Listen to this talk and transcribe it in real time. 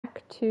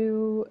back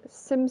to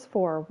Sims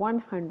 4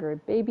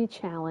 100 Baby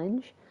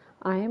Challenge.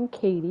 I am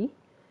Katie.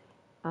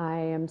 I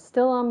am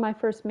still on my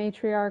first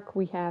matriarch.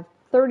 We have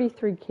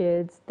 33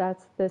 kids.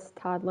 That's this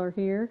toddler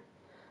here.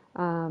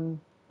 Um,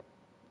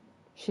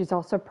 she's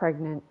also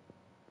pregnant.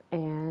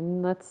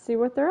 And let's see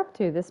what they're up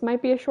to. This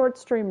might be a short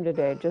stream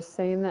today, just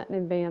saying that in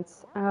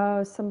advance.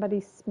 Oh,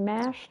 somebody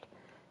smashed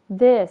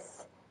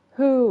this.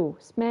 Who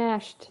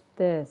smashed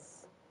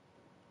this?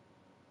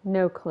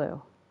 No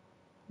clue.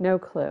 No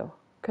clue.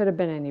 Could have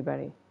been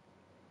anybody.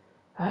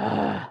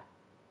 Ah,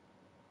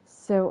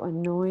 so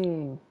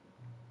annoying.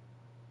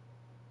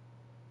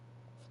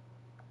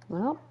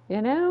 Well,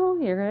 you know,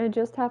 you're going to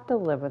just have to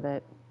live with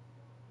it.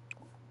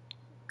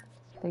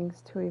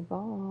 Things to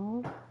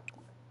evolve.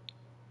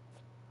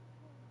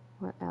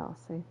 What else?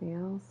 Anything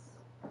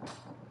else?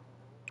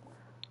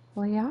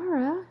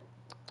 Liara,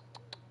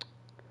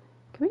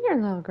 come here,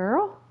 little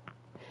girl.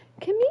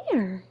 Come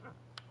here.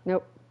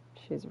 Nope,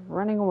 she's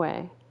running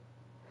away.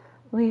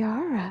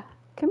 Liara,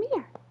 come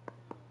here.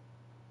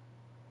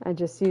 I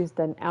just used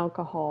an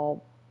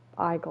alcohol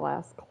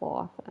eyeglass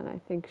cloth, and I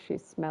think she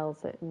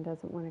smells it and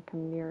doesn't want to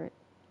come near it.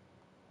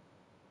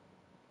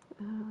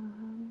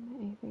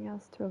 Anything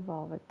else to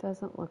evolve? It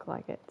doesn't look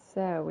like it.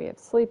 So we have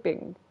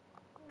sleeping.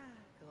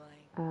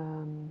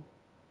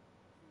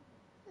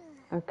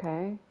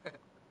 Okay.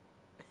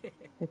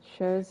 It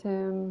shows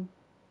him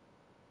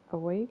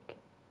awake,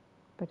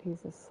 but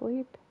he's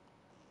asleep.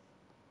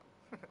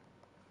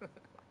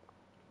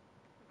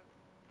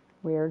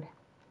 Weird.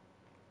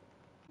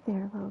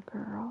 There, little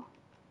girl.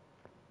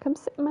 Come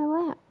sit in my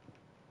lap.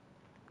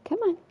 Come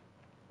on.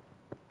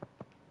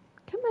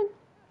 Come on.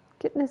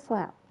 Get in this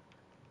lap.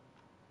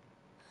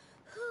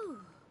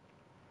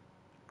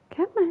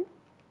 Come on.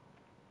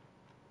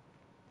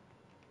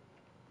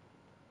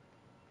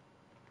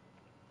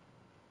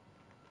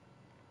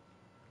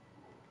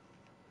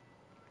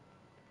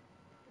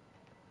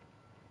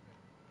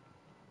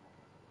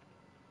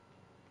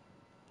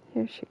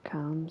 Here she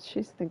comes.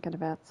 She's thinking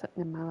about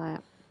sitting in my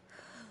lap.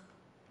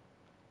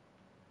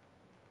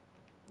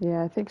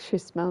 Yeah, I think she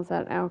smells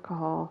that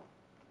alcohol.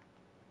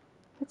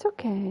 It's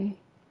okay.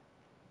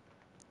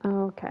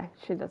 Oh, okay,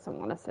 she doesn't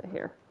want to sit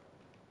here.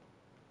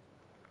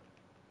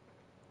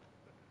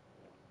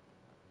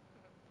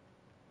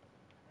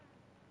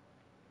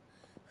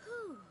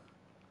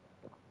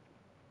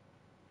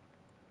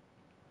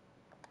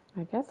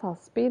 I guess I'll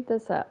speed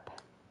this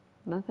up.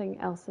 Nothing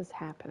else is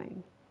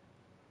happening.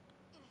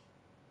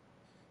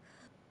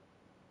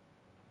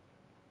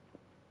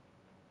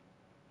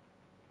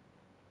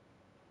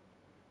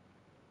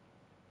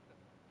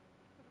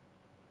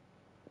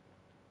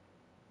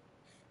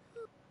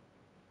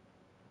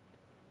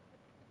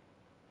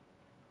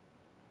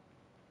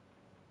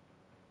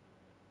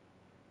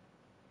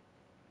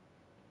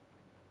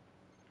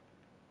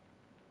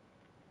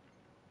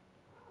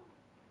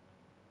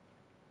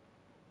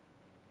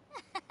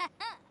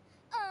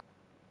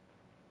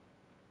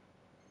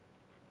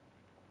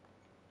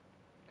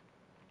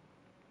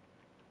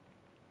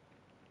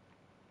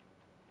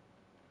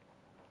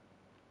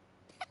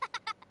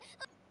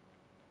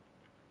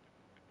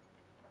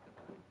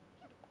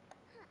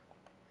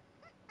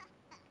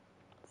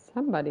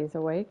 Somebody's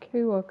awake.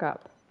 Who woke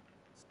up?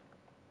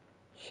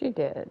 She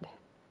did.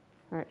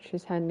 All right,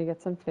 she's heading to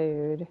get some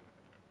food.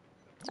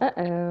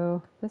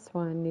 Uh-oh, this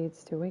one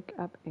needs to wake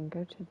up and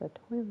go to the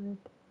toilet.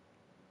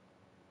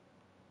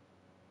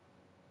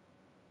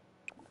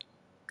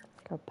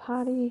 Go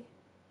potty.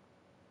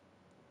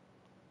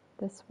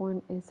 This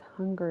one is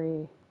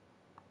hungry.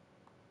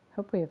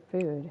 Hope we have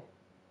food.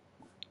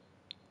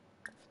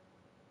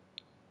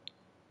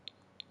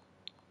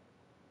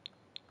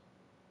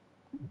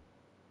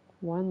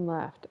 One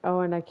left.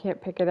 Oh, and I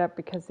can't pick it up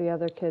because the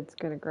other kid's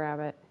gonna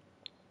grab it.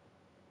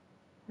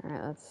 All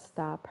right, let's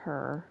stop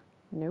her.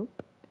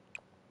 Nope.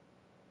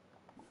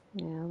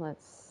 Now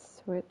let's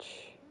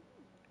switch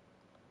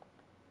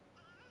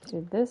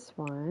to this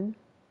one.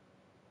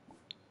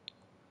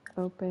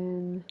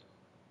 Open.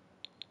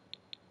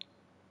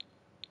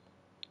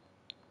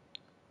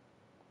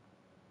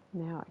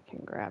 Now I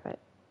can grab it.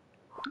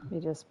 He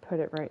just put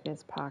it right in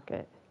his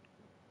pocket.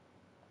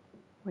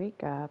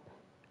 Wake up.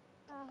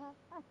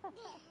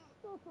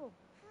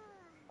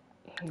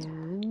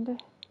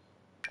 And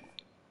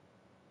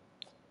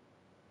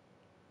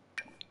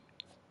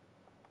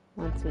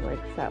once he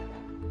wakes up.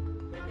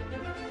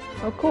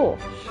 Oh, cool.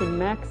 She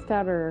maxed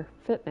out her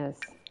fitness.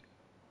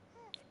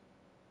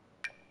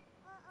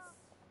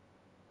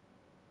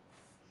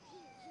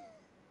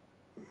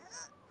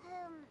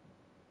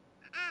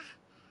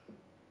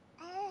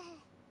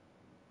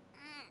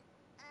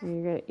 Are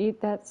you going to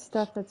eat that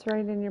stuff that's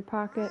right in your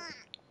pocket?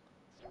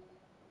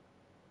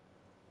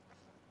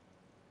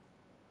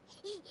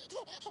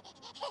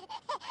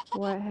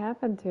 What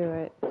happened to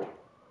it?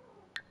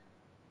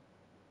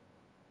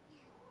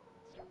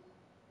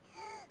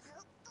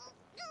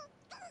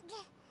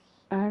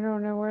 I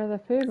don't know where the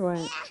food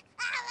went.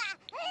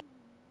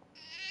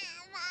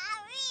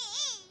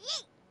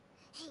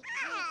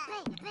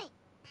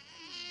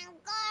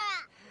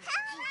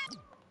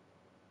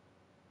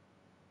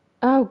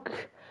 Oh,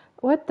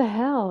 what the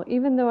hell?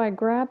 Even though I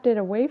grabbed it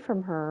away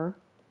from her,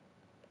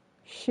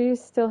 she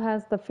still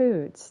has the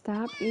food.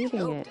 Stop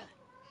eating it.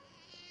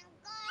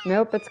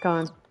 Nope, it's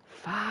gone.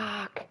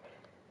 Fuck.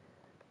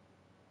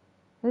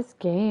 This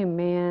game,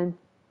 man.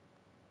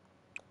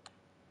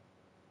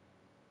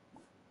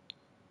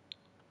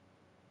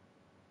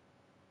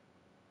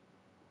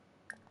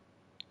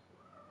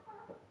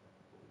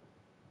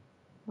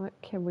 What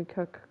can we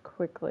cook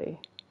quickly?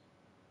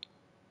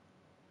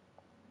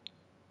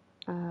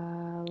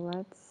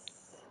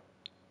 Let's...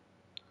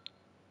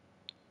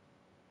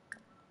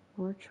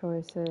 More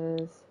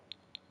choices.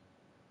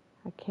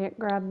 I can't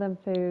grab them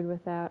food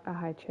without a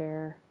high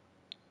chair.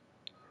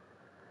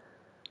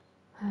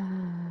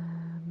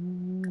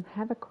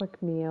 Have a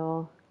quick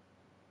meal.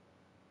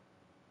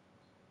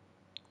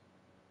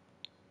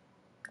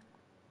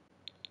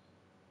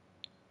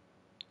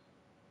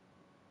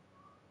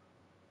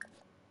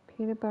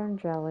 Peanut butter and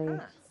jelly.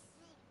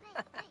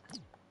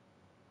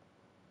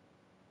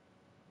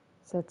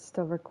 Does that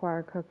still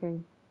require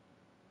cooking?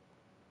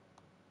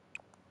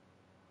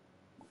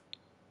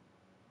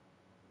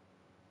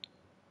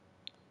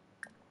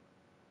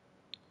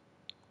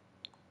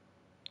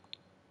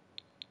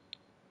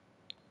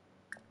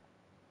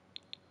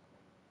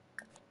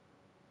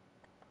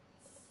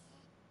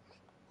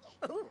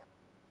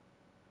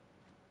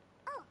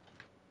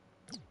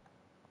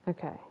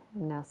 Okay,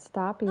 now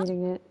stop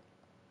eating it.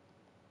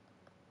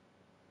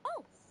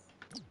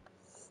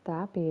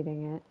 Stop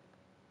eating it.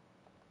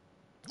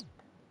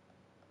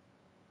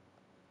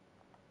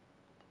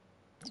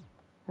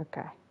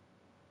 Okay.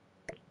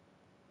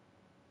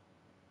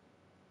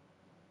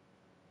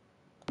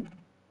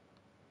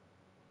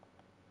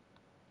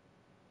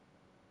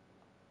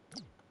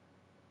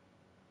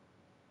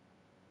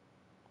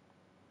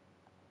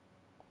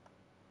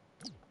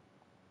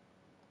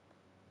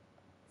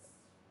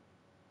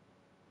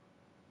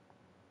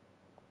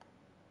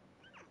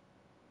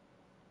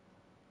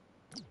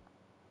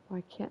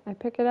 Why can't I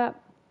pick it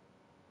up?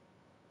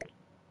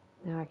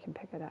 Now I can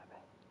pick it up.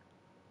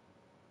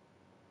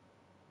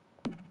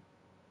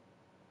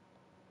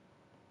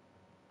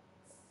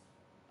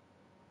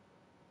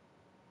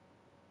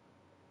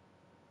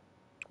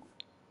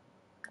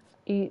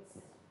 Eat.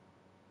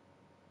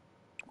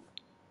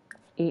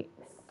 Eat.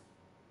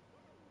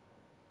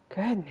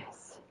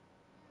 Goodness.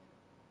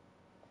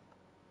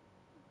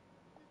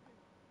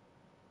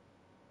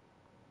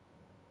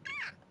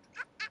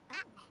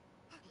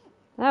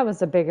 That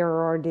was a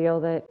bigger ordeal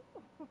that...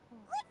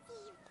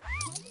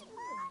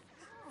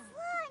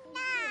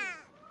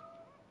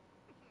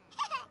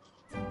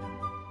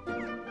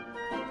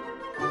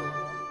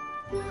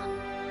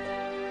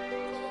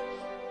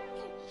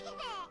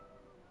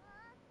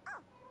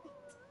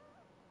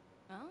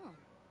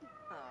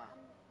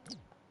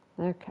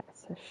 Okay,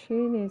 so she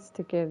needs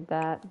to give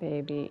that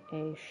baby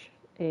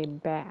a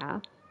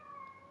bath.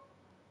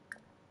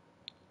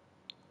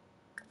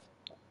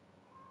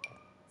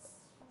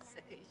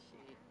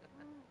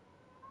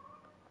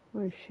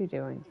 What is she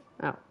doing?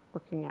 Oh,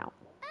 working out.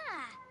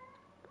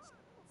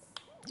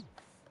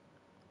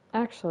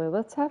 Actually,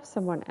 let's have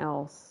someone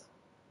else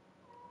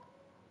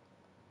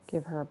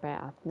give her a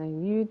bath. Now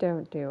you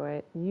don't do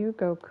it. You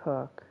go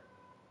cook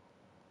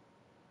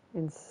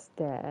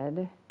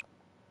instead.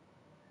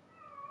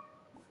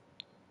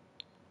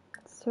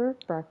 Serve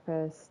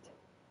breakfast.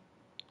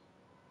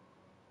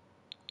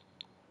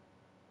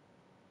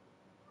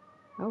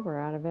 Oh, we're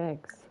out of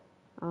eggs.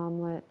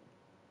 Omelet.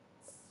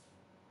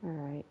 All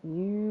right,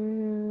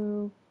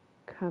 you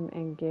come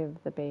and give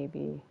the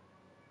baby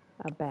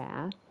a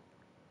bath.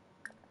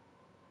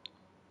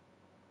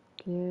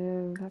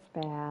 Give a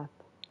bath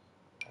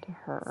to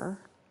her.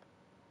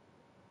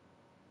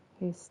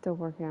 He's still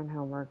working on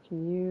homework.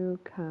 You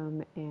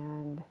come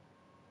and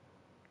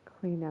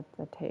clean up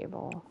the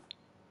table,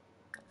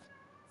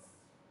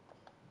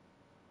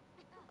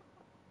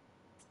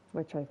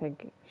 which I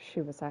think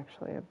she was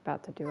actually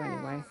about to do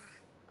anyway.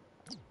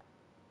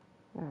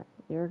 All right,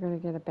 you're going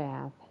to get a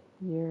bath.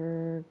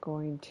 You're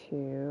going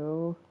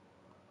to...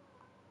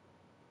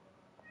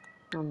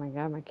 Oh my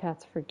God, my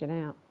cat's freaking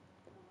out.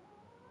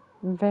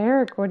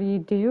 Varric, what are you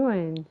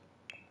doing?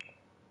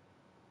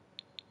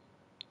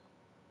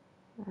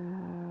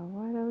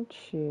 Why don't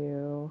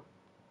you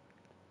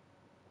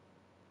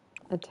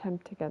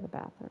attempt to get the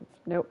bathroom?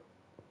 Nope.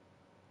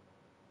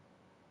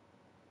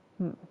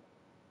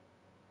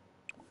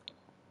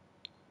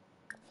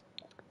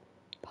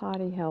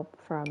 Potty help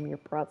from your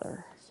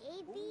brother.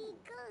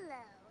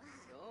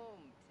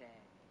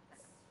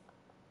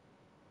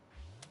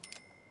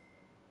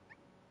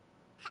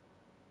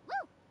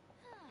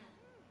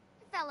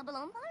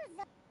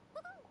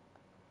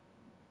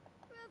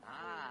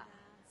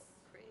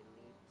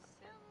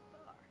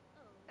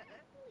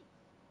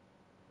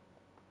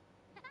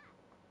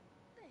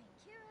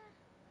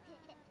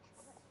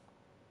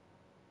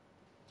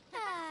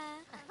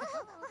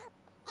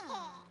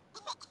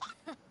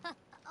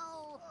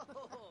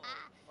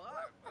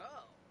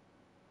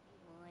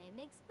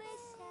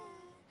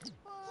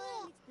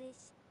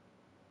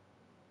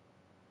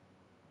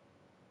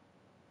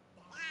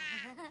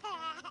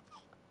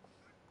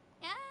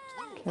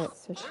 Okay,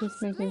 so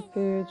she's making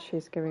food,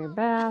 she's giving a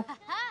bath.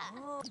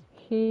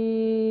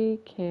 He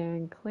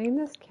can clean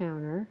this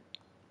counter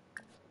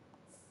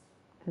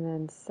and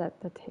then set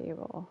the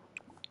table.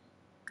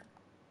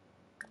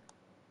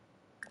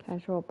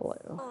 Casual blue.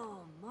 Oh,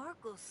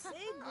 Marco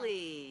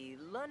Segli,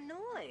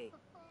 Lanoi.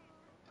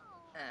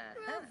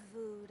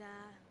 Vuda.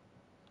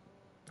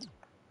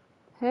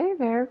 Hey,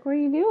 Varric, what are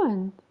you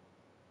doing?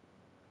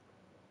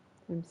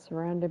 I'm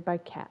surrounded by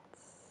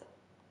cats.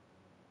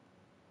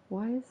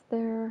 Why is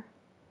there...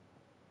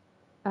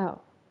 Oh,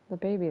 the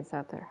baby is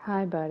out there.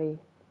 Hi, buddy.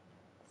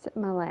 Sit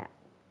in my lap.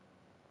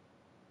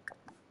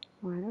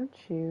 Why don't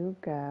you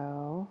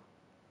go...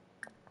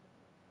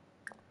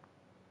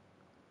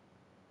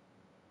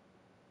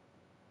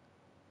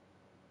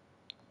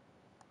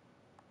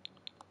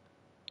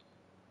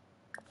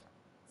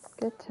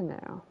 Good to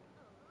know.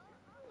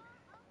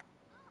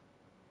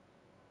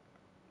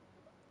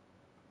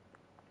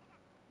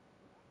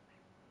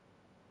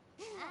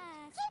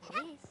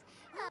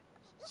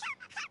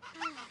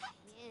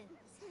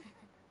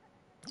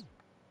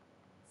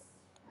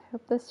 I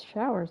hope this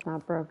shower's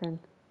not broken.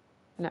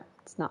 No,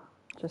 it's not.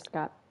 Just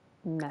got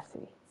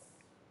messy.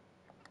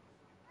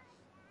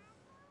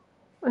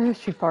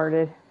 She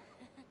farted.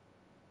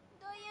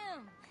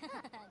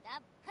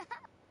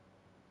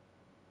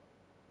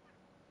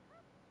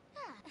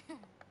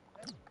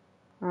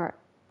 Alright.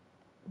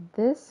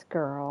 This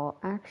girl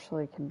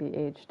actually can be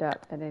aged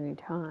up at any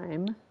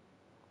time.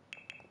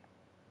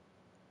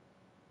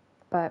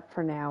 But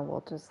for now,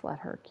 we'll just let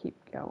her keep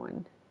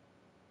going.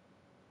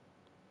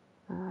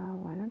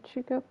 Why don't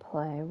you go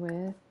play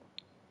with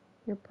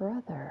your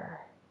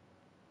brother?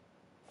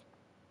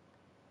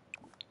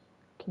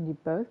 Can you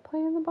both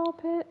play in the ball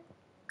pit?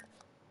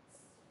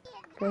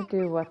 Go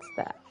do what's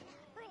that?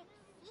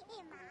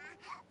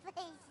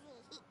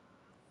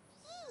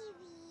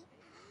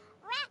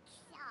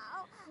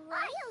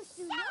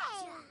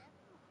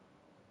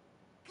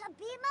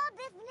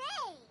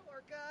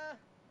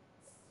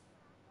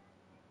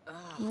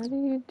 What are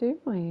you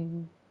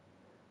doing?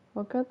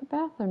 Well, go to the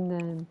bathroom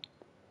then.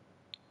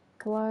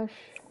 Flush,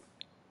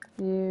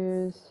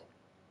 use,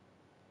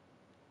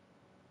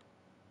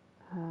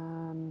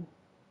 oh,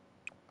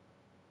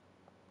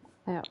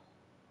 the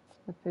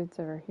food's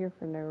over here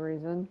for no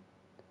reason.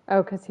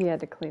 Oh, because he had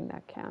to clean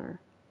that counter.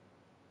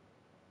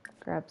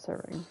 Grab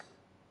serving.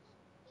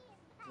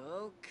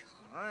 Go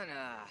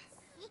Kana.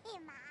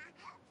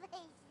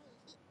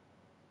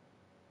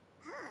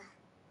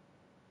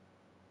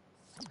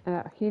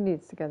 Oh, he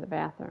needs to go to the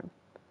bathroom.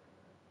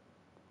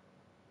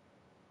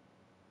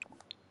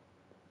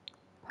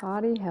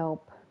 Potty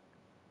help.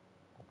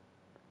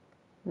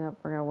 Nope,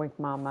 we're gonna wake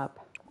Mom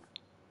up.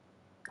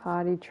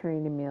 Potty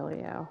train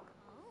Emilio.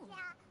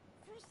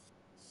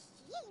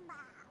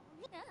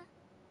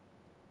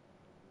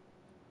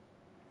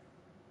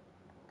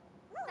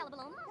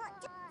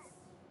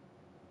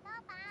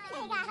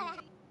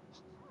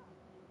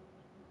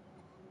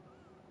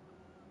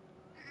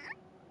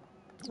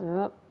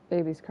 Oh,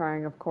 baby's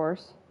crying, of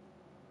course.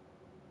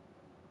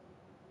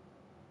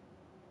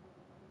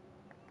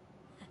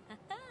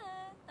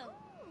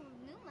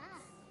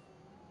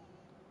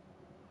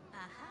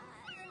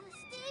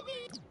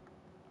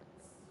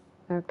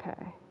 Okay.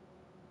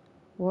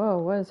 Whoa,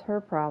 what is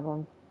her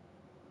problem?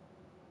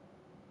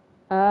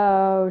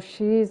 Oh,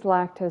 she's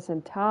lactose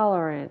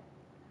intolerant.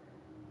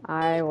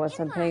 I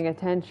wasn't paying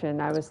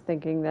attention. I was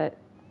thinking that...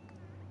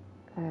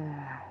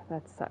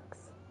 that sucks.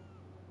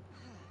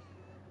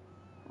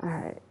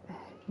 Alright.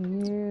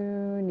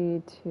 You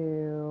need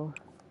to...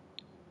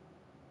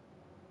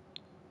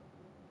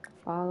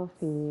 bottle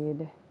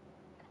feed.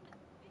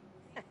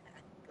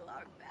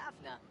 Clark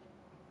Bafna.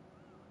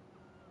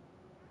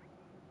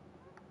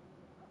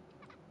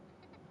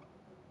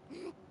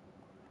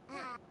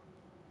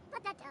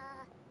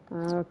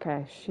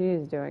 Okay,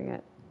 she's doing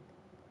it.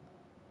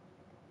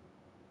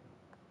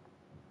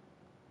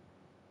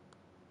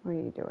 What are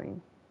you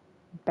doing?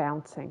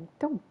 Bouncing.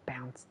 Don't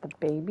bounce the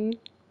baby.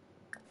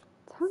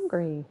 It's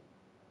hungry.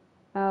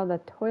 Oh, the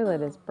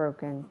toilet is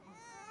broken.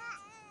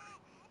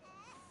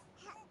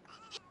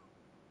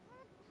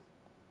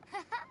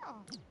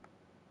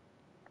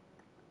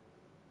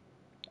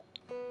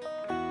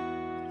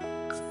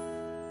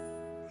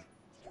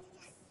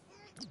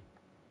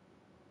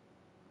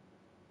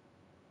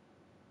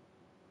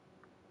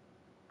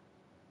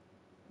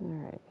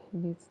 Alright, he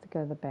needs to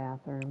go to the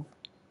bathroom.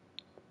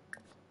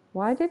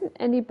 Why didn't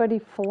anybody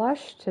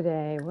flush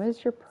today? What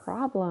is your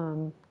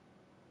problem?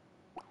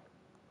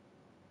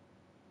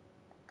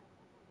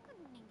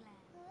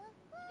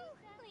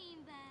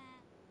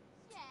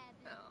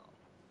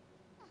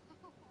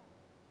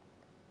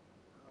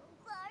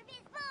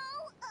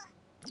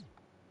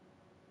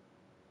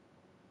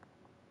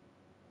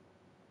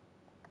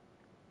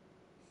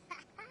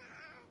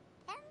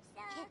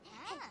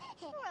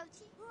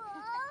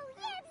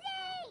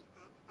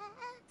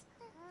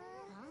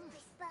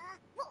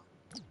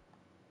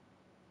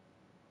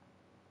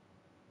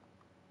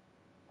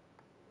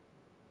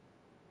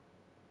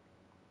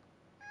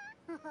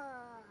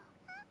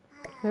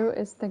 Who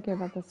is thinking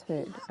about this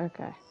food?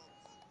 Okay.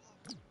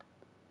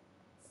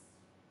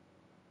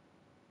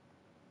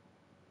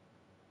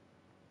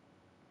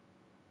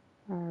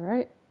 All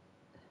right.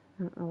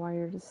 I don't know why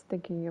you're just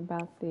thinking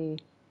about the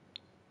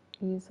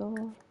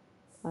easel.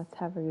 Let's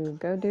have you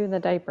go do the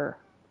diaper.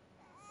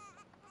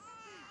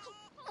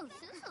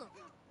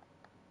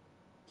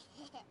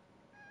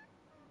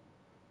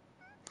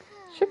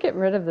 Should get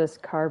rid of this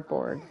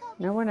cardboard.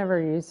 No one ever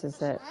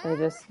uses it. They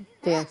just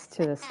dance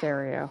to the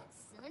stereo.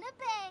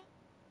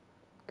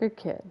 Good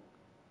kid.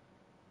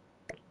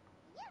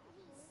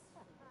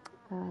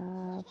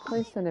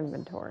 Place an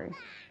inventory.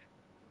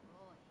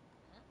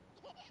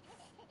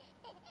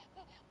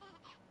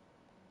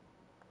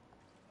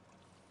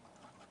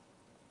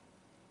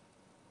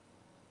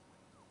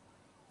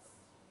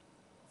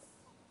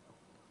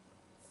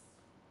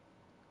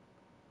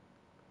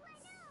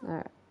 All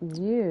right.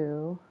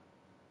 You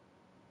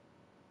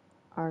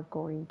are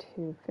going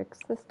to fix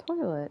this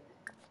toilet.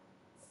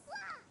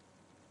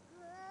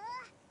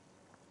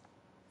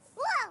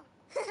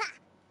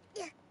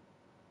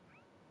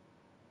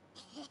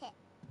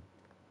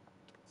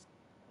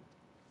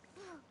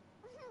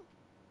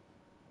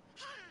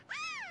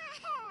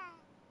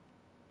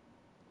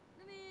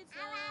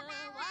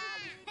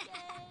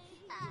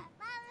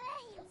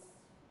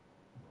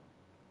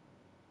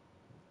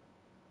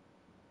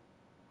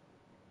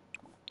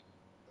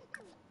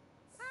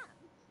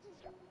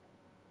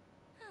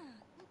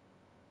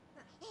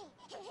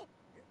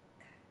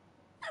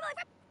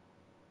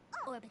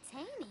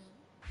 Orbitaney,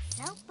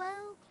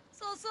 Selpo,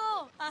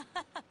 So.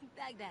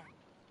 Baghdad.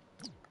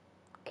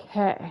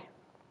 Okay.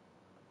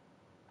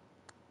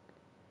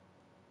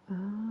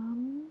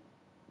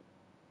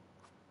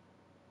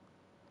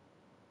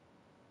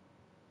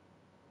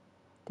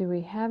 Do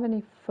we have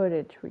any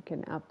footage we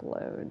can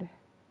upload?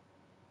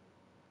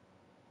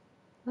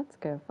 Let's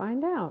go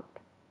find out.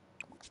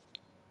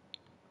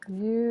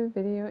 View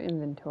video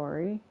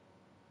inventory.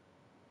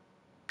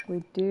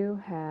 We do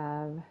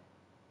have.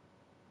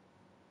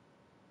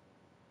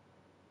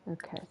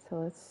 Okay,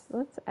 so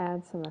let's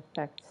add some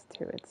effects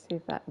to it. See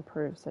if that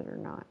improves it or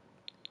not.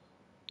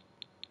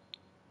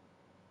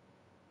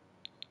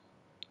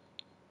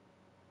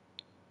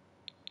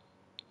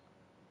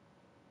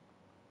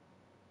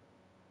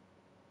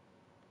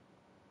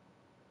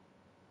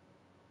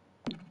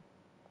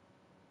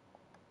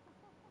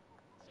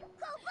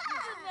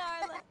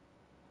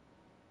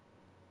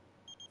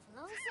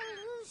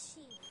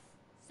 Flosalushi,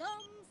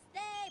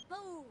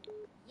 Somstepu,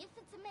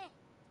 Yifitame.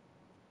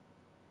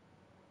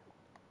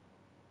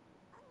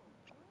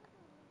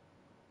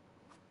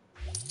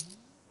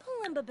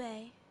 Palimba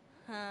Bay.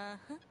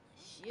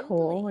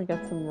 Cool, we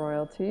got some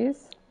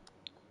royalties.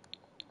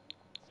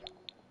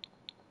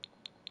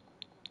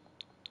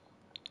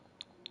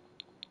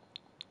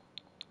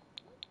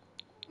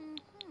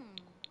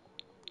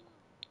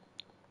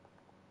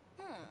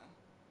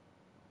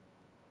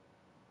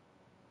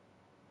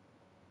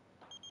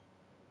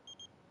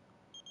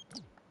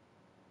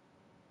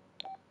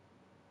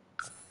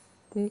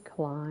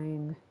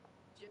 Decline.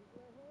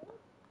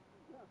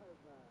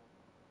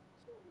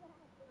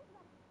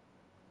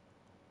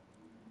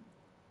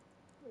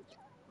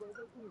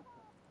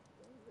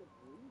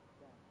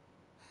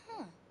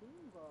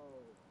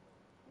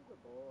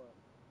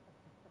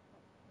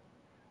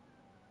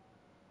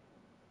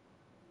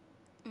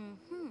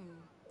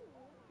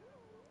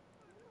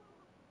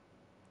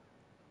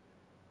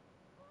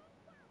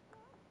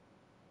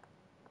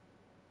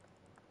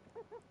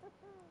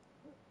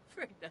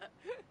 Frida.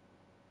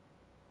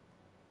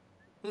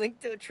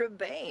 Linkto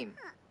Trebane.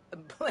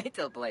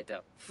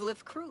 Plato.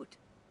 Flif Crute.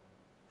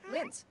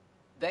 Linz.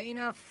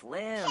 Baina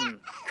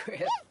Flim.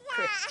 Criff.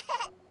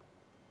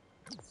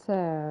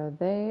 So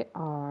they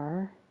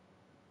are.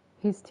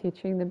 He's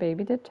teaching the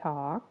baby to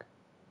talk.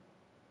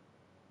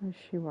 What is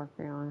she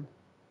working on?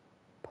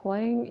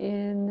 Playing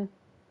in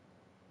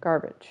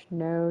garbage.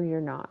 No,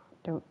 you're not.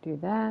 Don't do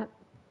that.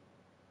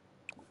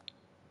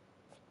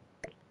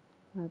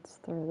 Let's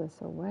throw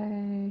this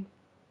away.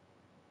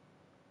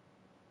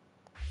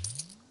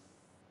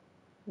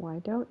 Why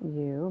don't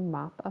you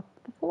mop up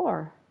the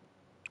floor?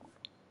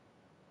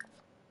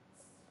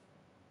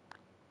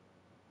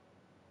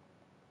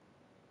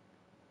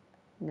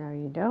 No,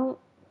 you don't.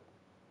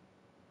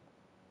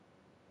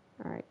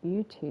 All right,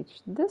 you teach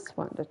this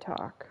one to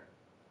talk.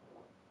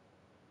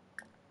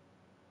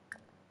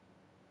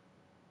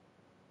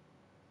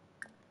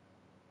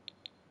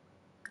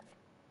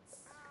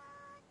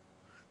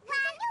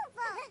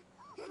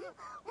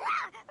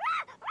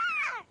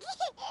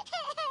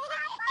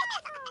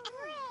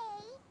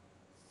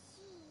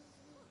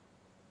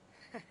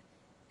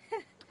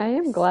 I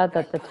am glad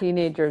that the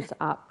teenagers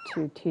opt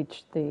to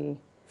teach the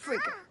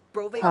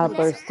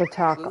toddlers to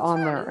talk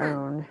on their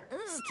own.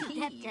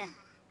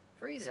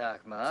 Freezak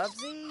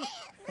Mobsy.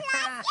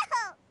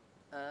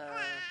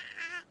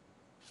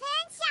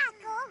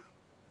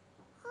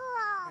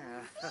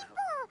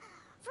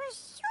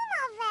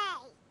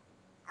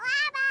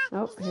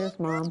 Oh, here's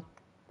Mom.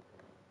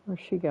 Where's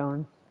she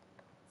going?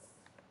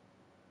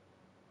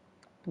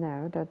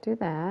 No, don't do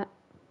that.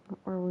 What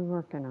were we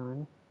working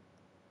on?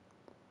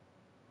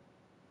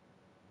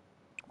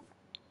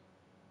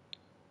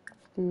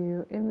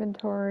 View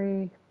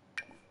inventory.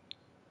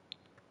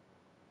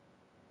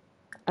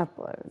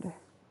 Upload.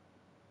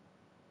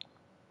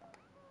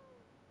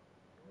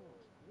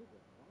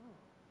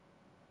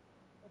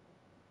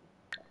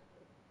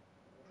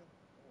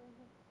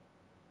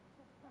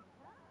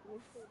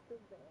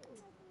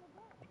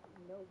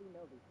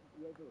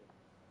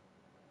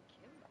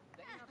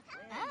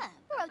 Ah,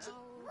 Roji.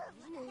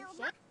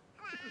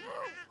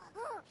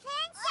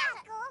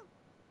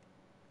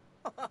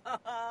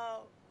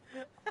 Oh.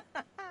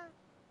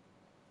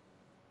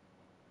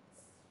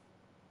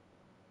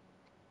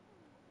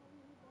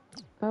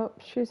 Oh,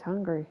 she's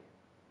hungry.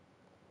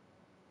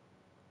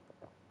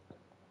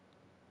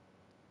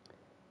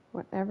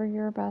 Whatever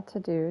you're about to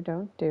do,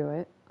 don't do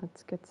it.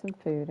 Let's get some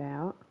food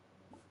out.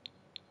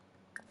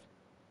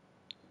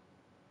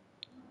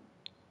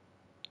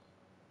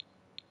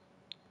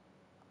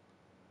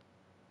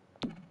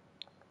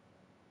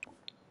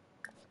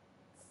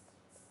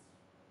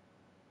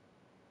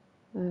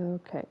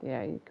 Okay,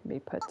 yeah, you can be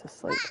put to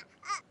sleep.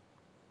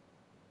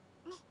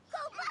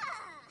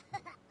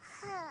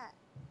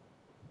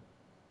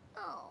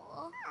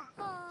 Oh.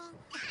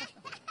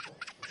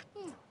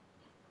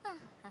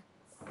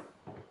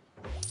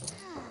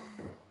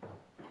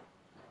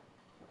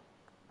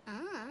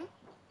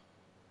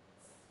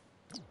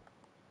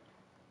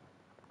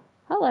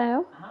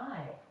 Hello. Hi.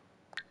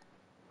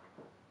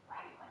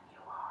 Ready when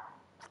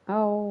you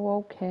Oh,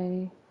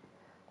 okay.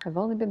 I've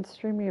only been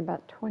streaming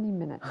about 20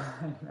 minutes.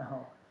 are.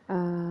 No. You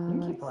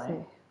can keep Let's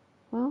playing. see.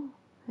 Well,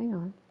 hang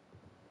on.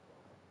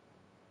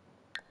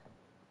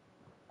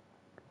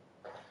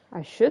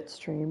 I should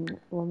stream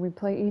when we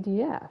play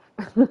EDF.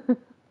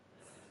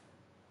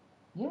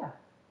 Yeah.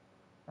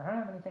 I don't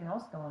have anything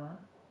else going on.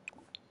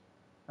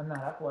 I'm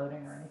not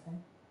uploading or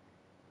anything.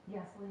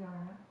 Yes,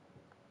 Liana.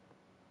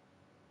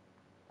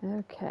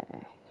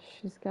 Okay,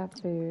 she's got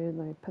food.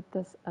 Let me put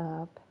this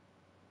up.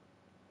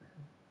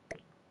 It's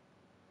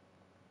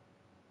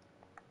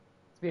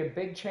be a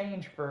big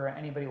change for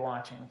anybody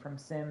watching from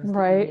Sims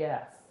Right. to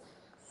EDF.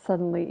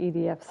 Suddenly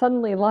EDF.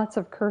 Suddenly lots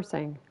of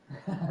cursing.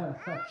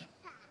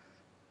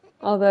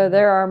 Although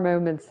there are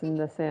moments in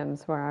The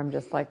Sims where I'm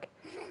just like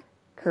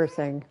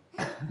cursing.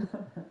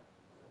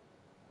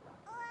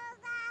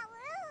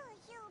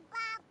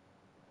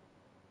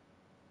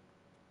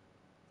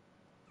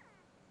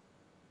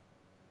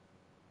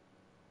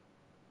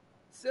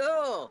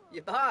 So,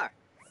 Yabar.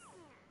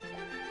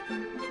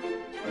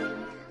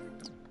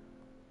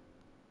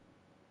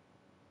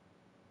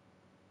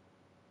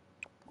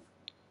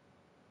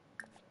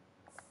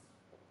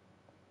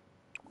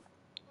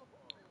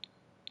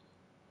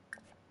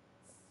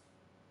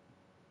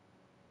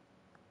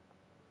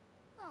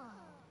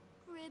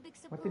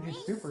 What did you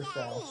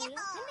supercell?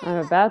 I'm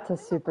about to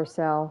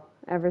supercell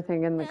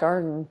everything in the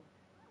garden.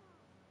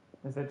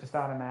 Does it just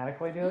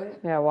automatically do it?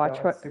 Yeah, watch Is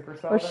that what.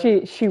 Supercell Well,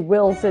 does? she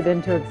wills it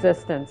into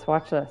existence.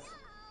 Watch this.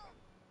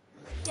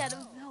 Get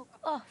him milk.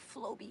 Oh,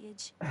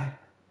 flobiage.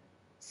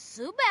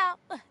 Subao.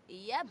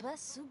 Yabba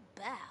subao.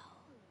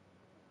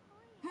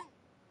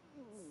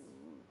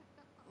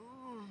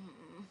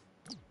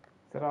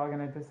 Is it all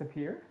gonna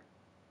disappear?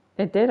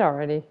 It did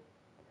already.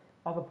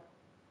 All the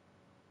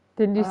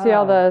Didn't you see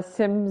all Oh. the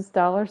Sims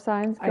dollar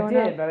signs I going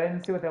did, up? but I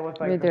didn't see what they looked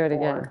like Let me do it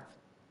before. again.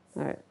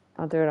 All right,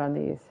 I'll do it on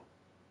these.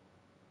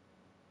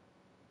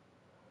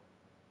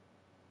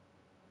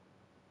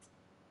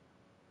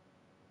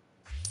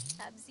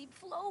 Abzi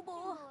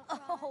flobo.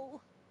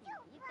 Oh.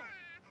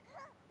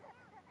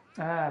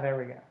 Ah, there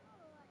we go.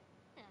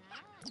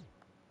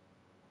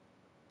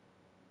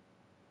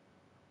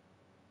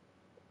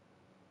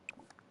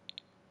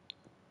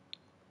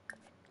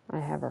 I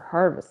have her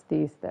harvest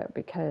these though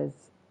because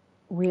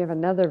we have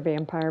another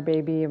vampire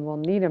baby and we'll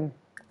need him.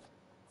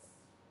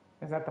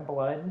 Is that the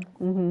blood?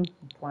 Mm-hmm.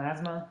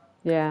 Plasma?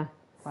 Yeah.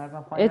 Plasma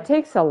It plant?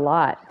 takes a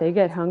lot. They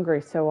get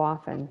hungry so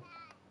often.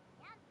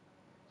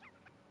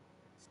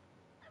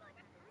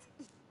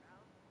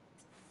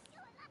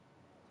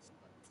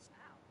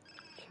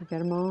 Did you get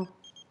them all?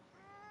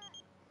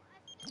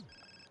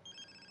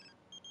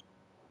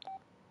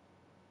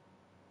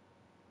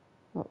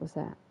 What was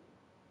that?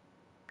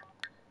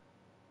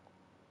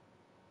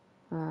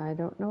 I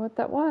don't know what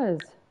that was.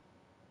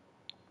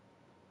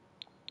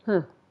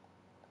 Huh.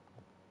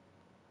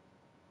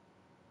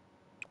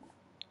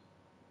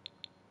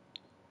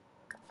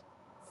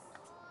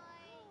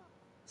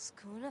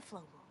 Schooner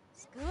flobo.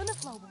 Schooner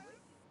flobo.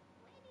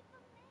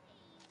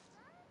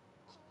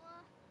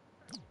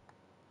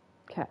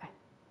 Okay.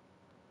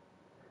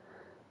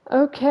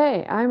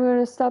 Okay, I'm going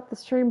to stop the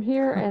stream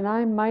here and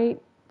I might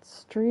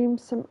stream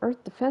some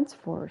Earth Defense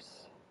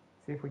Force.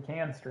 See if we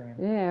can stream.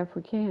 Yeah, if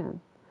we can.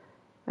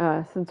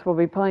 Since we'll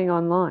be playing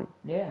online.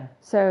 Yeah.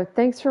 So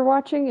thanks for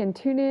watching and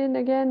tune in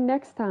again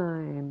next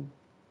time.